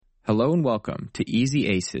Hello and welcome to Easy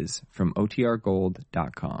Aces from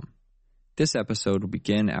OTRGold.com. This episode will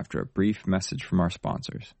begin after a brief message from our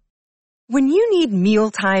sponsors. When you need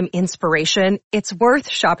mealtime inspiration, it's worth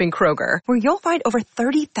shopping Kroger, where you'll find over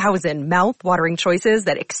 30,000 mouth-watering choices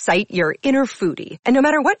that excite your inner foodie. And no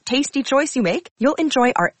matter what tasty choice you make, you'll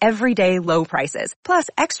enjoy our everyday low prices, plus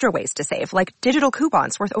extra ways to save, like digital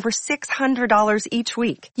coupons worth over $600 each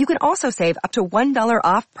week. You can also save up to $1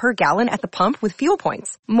 off per gallon at the pump with fuel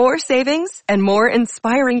points. More savings and more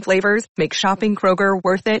inspiring flavors make shopping Kroger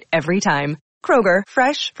worth it every time. Kroger,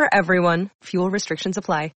 fresh for everyone. Fuel restrictions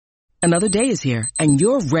apply. Another day is here, and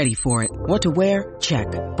you're ready for it. What to wear? Check.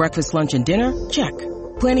 Breakfast, lunch, and dinner? Check.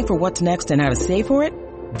 Planning for what's next and how to save for it?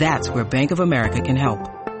 That's where Bank of America can help.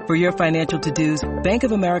 For your financial to-dos, Bank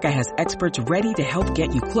of America has experts ready to help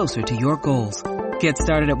get you closer to your goals. Get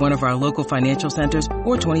started at one of our local financial centers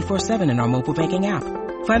or 24/7 in our mobile banking app.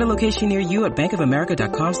 Find a location near you at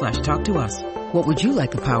bankofamerica.com/talktous. What would you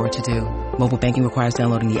like the power to do? Mobile banking requires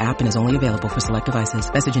downloading the app and is only available for select devices.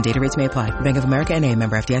 Message and data rates may apply. Bank of America N.A.,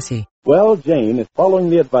 member FDIC. Well, Jane is following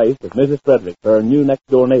the advice of Mrs. Frederick, her new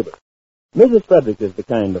next-door neighbor. Mrs. Frederick is the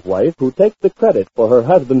kind of wife who takes the credit for her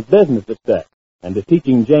husband's business success and is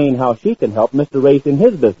teaching Jane how she can help Mr. Race in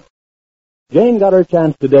his business. Jane got her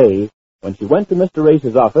chance today when she went to Mr.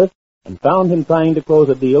 Race's office and found him trying to close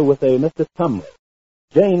a deal with a Mr. Tumley.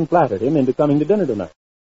 Jane flattered him into coming to dinner tonight.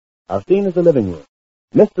 Our scene is the living room.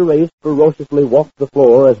 Mr. Race ferociously walks the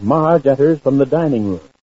floor as Marge enters from the dining room.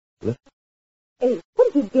 Listen. Hey,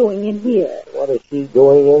 what are you doing in here? What is she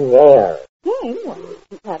doing in there? Jane, well,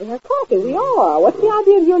 she's having her coffee. We all are. What's the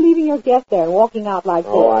idea of your leaving your guest there and walking out like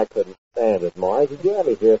this? Oh, I couldn't stand it, Marge. Did you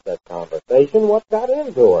ever hear that conversation? What got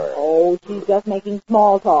into her? Oh, she's just making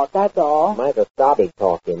small talk, that's all. Microscopic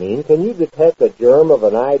talk, you mean? Can you detect the germ of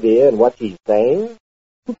an idea in what she's saying?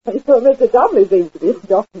 Mr. Dudley seems to be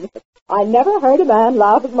enjoying it. I never heard a man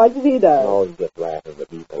laugh as much as he does. Oh, he's just laughing to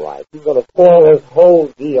be polite. He's going to spoil this whole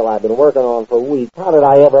deal I've been working on for weeks. How did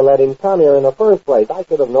I ever let him come here in the first place? I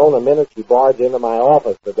should have known the minute she barged into my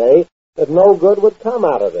office today that no good would come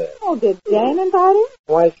out of this. Oh, did Jane invite him?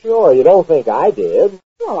 Why, sure. You don't think I did?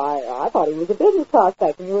 Well, I thought he was a business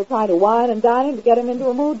prospect, and you were trying to wine and dine him to get him into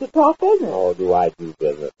a mood to talk business. Oh, do I do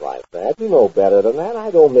business like that? You know better than that.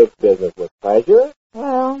 I don't mix business with pleasure.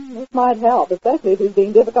 Well, this might help, especially if he's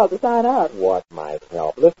being difficult to sign up. What might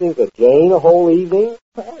help? Listening to Jane a whole evening?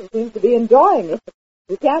 Well, he seems to be enjoying it.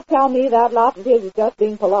 You can't tell me that laugh of his is just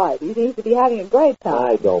being polite. He seems to be having a great time.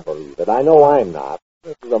 I don't believe it. I know I'm not.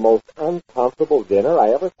 This is the most uncomfortable dinner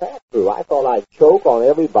I ever sat through. I thought I'd choke on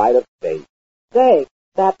every bite of steak. Steak?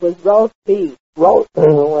 That was roast beef. Roast?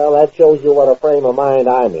 Well, that shows you what a frame of mind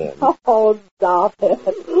I'm in. Oh, stop it.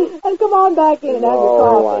 And come on back in and have your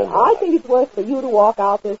coffee. I think it's worse for you to walk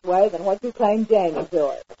out this way than what you claim Jane is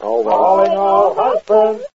doing. Oh, well. Calling all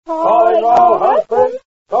husbands! Calling all husbands!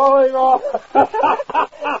 Calling all...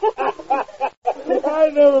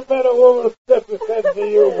 I've never met a woman with such a sense of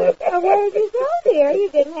humor. Where did you go, dear? You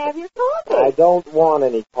didn't have your coffee. I don't want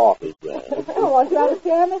any coffee, Jane. Oh, want you out of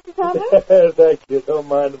chair, Mr. Tomlin? Thank you. Don't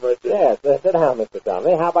mind if I do. Yes, sit down, Mr.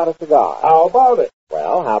 Tomlin. How about a cigar? How about it?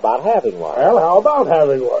 Well, how about having one? Well, how about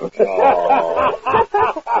having one?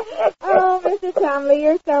 Oh, Mr. Tomlin,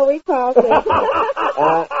 you're so repulsive.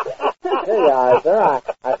 Here you are, sir.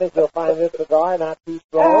 I think you'll find this cigar not too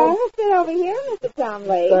strong. Sit over here, Mr.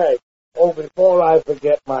 Tomlin. Thanks. Oh, before I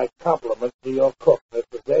forget my compliments to your cook,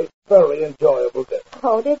 Mr. J. Very enjoyable dinner.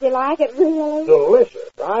 Oh, did you like it, really? Delicious.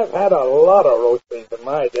 I've had a lot of roast beef in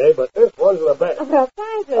my day, but this was the best. Well,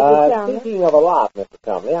 thanks, Mr. Tomlin. Speaking of a lot, Mr.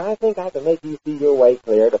 Tumley, I think I can make you see your way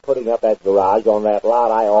clear to putting up that garage on that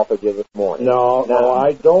lot I offered you this morning. No,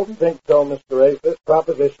 I don't think so, Mr. Ace. This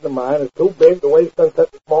proposition of mine is too big to waste on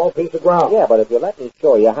such a small piece of ground. Yeah, but if you let me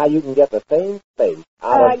show you how you can get the same space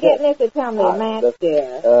out of get Mr. Tomlin a match,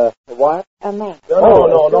 dear. What? A match.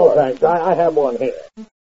 No, thanks. I have one here.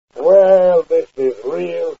 Well, this is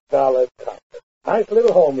real solid comfort. Nice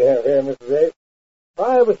little home you have here, Mrs. Ace. If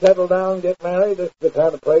I ever settle down and get married, this is the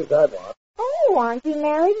kind of place I'd want. Oh, aren't you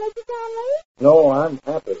married, Mr. Tomlin? No, I'm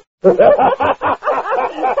happy. I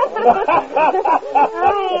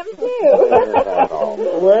am, too.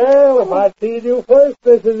 Well, if I see you first,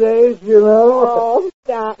 Mrs. Ace, you know. Oh,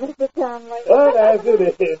 stop, Mr. Tomlin. But as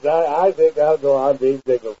it is, I think I'll go on being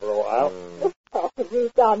single for a while. Oh, you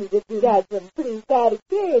told me that you'd had some pretty sad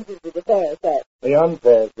experiences with the fair sex. The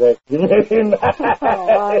unfair sex, you mean?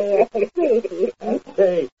 I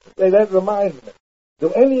see. Say, that reminds me.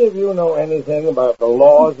 Do any of you know anything about the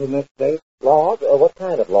laws in this state? Laws? What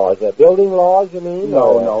kind of laws? Building laws, you mean?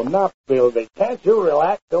 No, not building. Can't you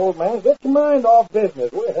relax, old man? Get your mind off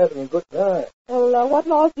business. We're having a good time. Well, what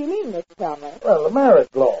laws do you mean, Mr. Tomlin? Well, the marriage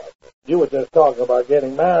laws. You were just talking about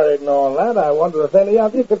getting married and all that. I wonder if any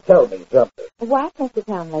of you could tell me something. What, Mr.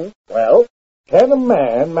 Tomlin? Well, can a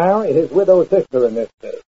man marry his widowed sister in this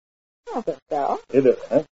state? I don't think so. You do,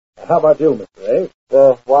 huh? How about you, Mr.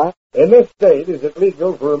 A? What? In this state, is it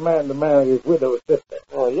legal for a man to marry his widowed sister?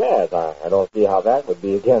 Oh, yes. I don't see how that would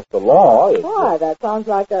be against the law. Why, that sounds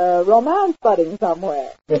like a romance budding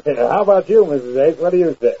somewhere. How about you, Mrs. Ace? What do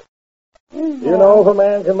you say? You know if a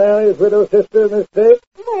man can marry his widowed sister in this state?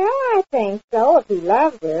 Well, I think so, if he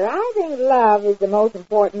loves her. I think love is the most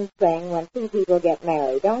important thing when two people get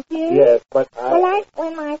married, don't you? Yes, but Well, like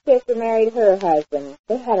when my sister married her husband.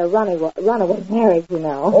 They had a runaway marriage, you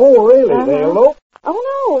know. Oh, really? They eloped? Oh,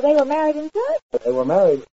 no, they were married in church. They were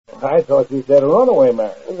married. I thought you said a runaway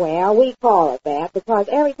marriage. Well, we call it that because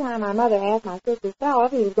every time my mother asked my sister's fella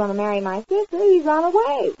if he was going to marry my sister, he'd run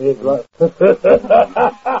away. He'd run. And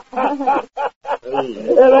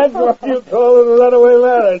that's what you call it, a runaway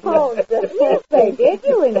marriage. Oh, yes, they did.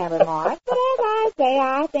 You remember, Mark. But as I say,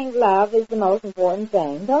 I think love is the most important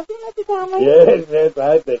thing. Don't you, Mr. Tomlin? Yes,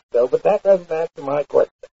 I think so. But that doesn't answer my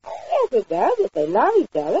question. Yes, it does. If they love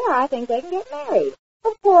each other, I think they can get married.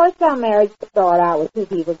 Of course, some marriages start out with two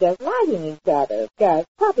people just liking each other, just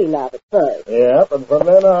puppy love at first. Yeah, and from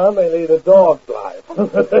then on, they lead a dog's life. That's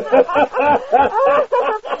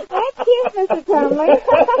cute, Mr. Tomlin.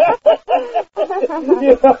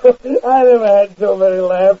 I never had so many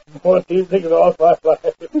laughs in one evening in all my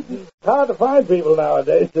life. It's hard to find people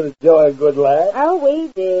nowadays that enjoy a good laugh. Oh, we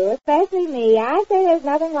do, especially me. I say there's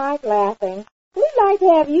nothing like laughing. We'd like to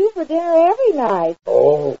have you for dinner every night.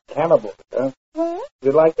 Oh, cannibals, huh? Hmm?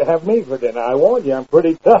 You'd like to have me for dinner. I warned you, I'm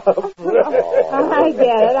pretty tough. I get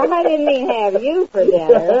it. I didn't mean have you for dinner.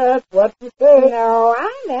 That's what you said. No, I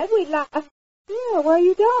meant we'd like... Yeah, where are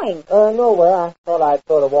you going? Nowhere. I thought I'd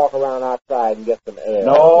sort of walk around outside and get some air.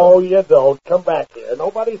 No, you don't. Come back here.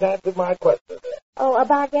 Nobody's answered my question. Oh,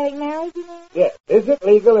 about getting married, you mean? Yes. Is it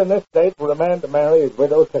legal in this state for a man to marry his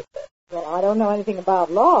widowed sister? Well, I don't know anything about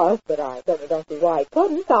laws, but I certainly don't see why he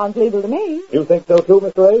couldn't. Sounds legal to me. You think so too,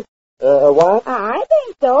 Mr. Ace? What? I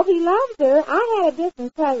think so, if he loves her. I had a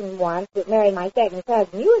distant cousin once that married my second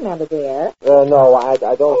cousin. You remember, dear? No, I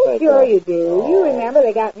don't think Sure so. you do. You remember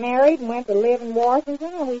they got married and went to live in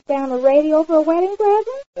Washington, and we sent them a radio for a wedding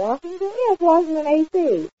present? Washington? Yes, Washington,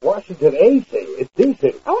 A.C. Washington, A.C. It's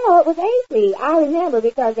D.C. Oh, no, it was A.C. I remember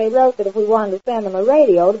because they wrote that if we wanted to send them a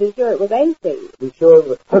radio, to be sure it was A.C. Be sure it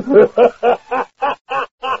was...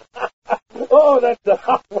 Oh, that's a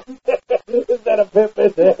hot one. Is that a pimp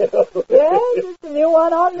in there? Yes, it's a new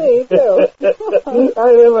one on me, too.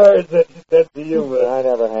 I never heard such a sense of humor. I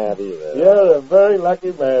never have either. You're a very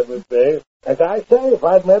lucky man, Miss Dave. As I say, if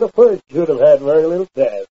I'd met her first, you'd have had very little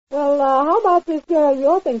chance. Well, how about this girl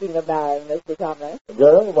you're thinking of marrying, Mr. Tomlin? The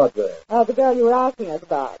girl? What girl? The girl you were asking us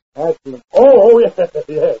about. Asking? Oh, yes,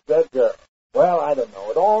 that girl. Well, I don't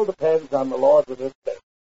know. It all depends on the laws of this state.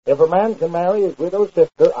 If a man can marry his widowed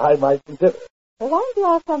sister, I might consider it. Well, why don't you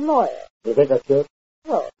ask some lawyer? You think I should?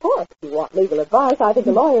 Well, of course. If you want legal advice, I think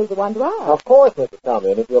a lawyer is the one to ask. Of course, Mr.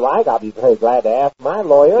 Tomlin. If you like, I'll be very glad to ask my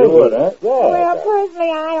lawyer. You would, huh? Yes. Well, personally,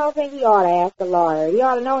 I don't think he ought to ask a lawyer. He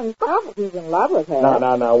ought to know himself if he's in love with her.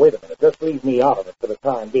 No, wait a minute. Just leave me out of it for the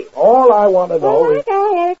time being. All I want to know is...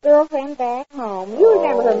 I had a girlfriend back home. You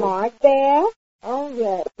remember her, Mark, Beth? Oh,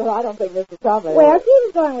 yes, but I don't think Mr. Tomlin... Well, she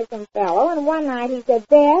was going with some fellow, and one night he said,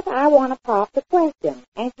 Beth, I want to pop the question.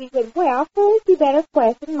 And she said, well, first you better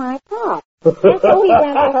question my pop. And so he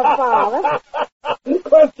went to her father.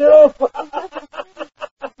 Question her father?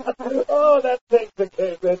 Oh, that takes the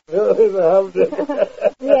cake. That sure is a humdinger.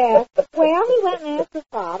 Yes. Well, he went and asked her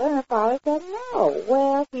father, and her father said no.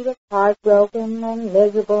 Well, she was heartbroken and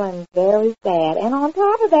miserable and very sad. And on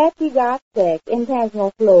top of that, she got sick.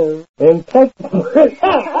 Intentional flu. Intentional? Yes.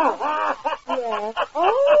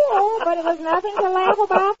 Oh, but it was nothing to laugh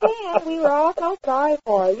about then. We were all so sorry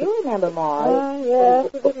for her. You remember, Marge? Yes,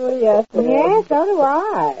 it was yesterday. Yes, so do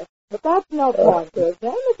I. But that's no point to it.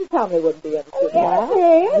 Mr. Tomlin wouldn't be interested in that.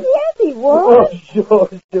 Yes, he would. Oh, sure.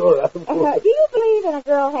 Do you believe in a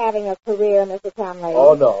girl having a career, Mr. Tomlin?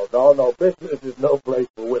 Oh, no. Business is no place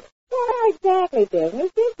for women. Well, not exactly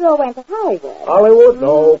business. This girl went to Hollywood. Hollywood?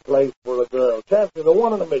 No place for a girl. Chances are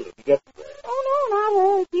 1 in a million to get there. Oh, no, not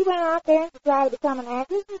her. She went out there and tried to become an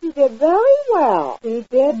actress, and she did very well. She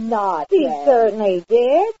did not. She certainly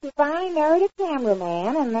did. She finally married a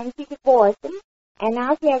cameraman, and then she divorced him. And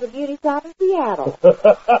now she has a beauty shop in Seattle.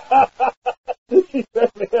 She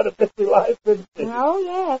certainly had a busy life, didn't she? Oh,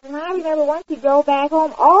 yes. And I remember one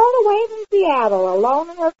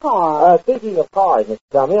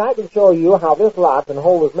show you how this lot can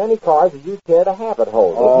hold as many cars as you care to have it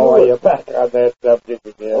hold. Oh, you're back on that subject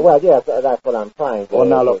again. Well, yes, that's what I'm trying to... Well,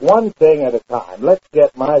 now, look, one thing at a time. Let's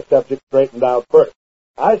get my subject straightened out first.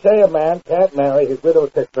 I say a man can't marry his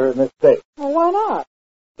widowed sister in this state. Well, why not?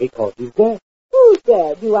 Because he's dead. Who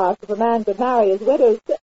said? You asked if a man could marry his widow's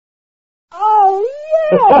sister. Oh,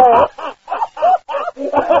 yeah!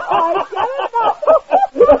 I get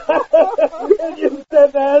it. You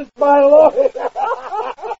said that as my lawyer.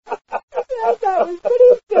 Yes, that was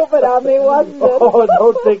pretty stupid on me, wasn't it? Oh,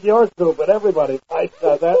 don't think you're stupid. Everybody fights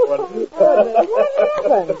on that one. What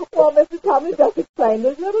happened? Well, Mr. Tommy just explained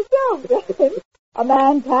his little joke. A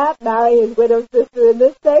man can't marry his widowed sister in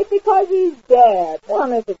this state because he's dead. Well,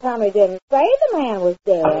 Mr. Tommy didn't say the man was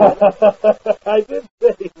dead. I did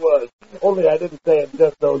say he was. Only I didn't say it in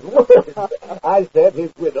just those words. I said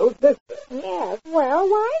his widowed sister. Yes, well,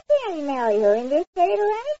 why can't he marry her in this state or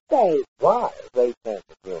any state? Why? They can't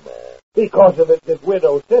assume that. Because if it's his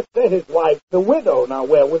widowed sister, his wife's the widow. Now,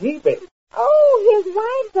 where would he be? Oh, his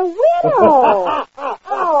wife's a widow.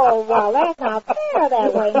 Oh, well, that's not fair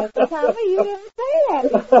that way, Mr. Tommy. You didn't say that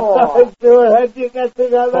before. I sure had you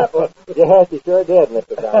guessing on that one. Yes, you sure did,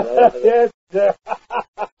 Mr. Tommy. Yes, sir.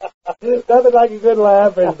 Nothing like a good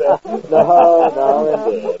laugh, is there? No,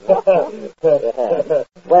 indeed.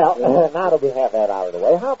 Well, now that we have that out of the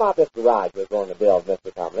way, how about this garage we're going to build,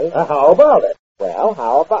 Mr. Tommy? How about it? Well,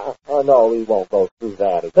 how about... Oh, no, we won't go through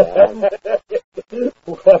that again.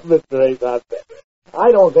 Well, Mr. Ace,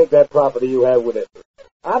 I don't think that property you have would interest.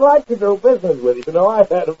 I'd like to do business with you. You know, I've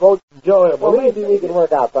had a most enjoyable. Well, maybe we can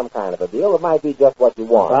work out some kind of a deal. It might be just what you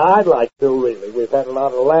want. I'd like to, really. We've had a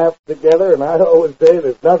lot of laughs together, and I always say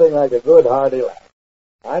there's nothing like a good, hearty laugh.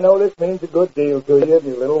 I know this means a good deal to you and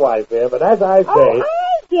your little wife there, but as I say... Oh,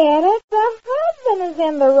 I get it. The husband is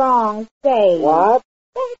in the wrong state. What?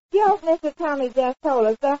 That joke Mr. Tommy just told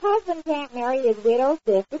us. The husband can't marry his widowed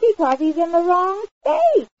sister because he's in the wrong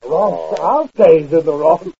state. Wrong? I'll say he's in the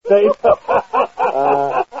wrong state.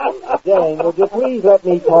 Jane, would you please let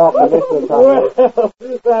me talk to Mr. Tommy?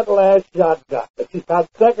 Well, that last shot got me. On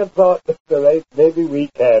second thought, Mr. Ace, maybe we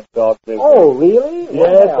can talk this. Oh, really?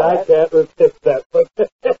 Yes, I can't resist that. But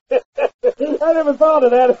I never thought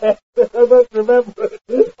of that. I must remember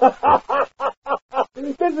it.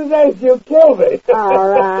 Mrs. Ace, you killed me. All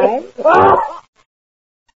right.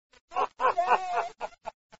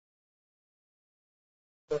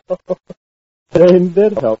 Jane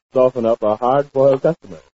did help soften up a hard-boiled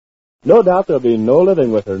customer. No doubt there'll be no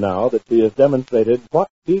living with her now that she has demonstrated what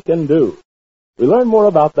she can do. We learn more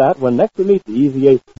about that when next we meet the Easy Aces.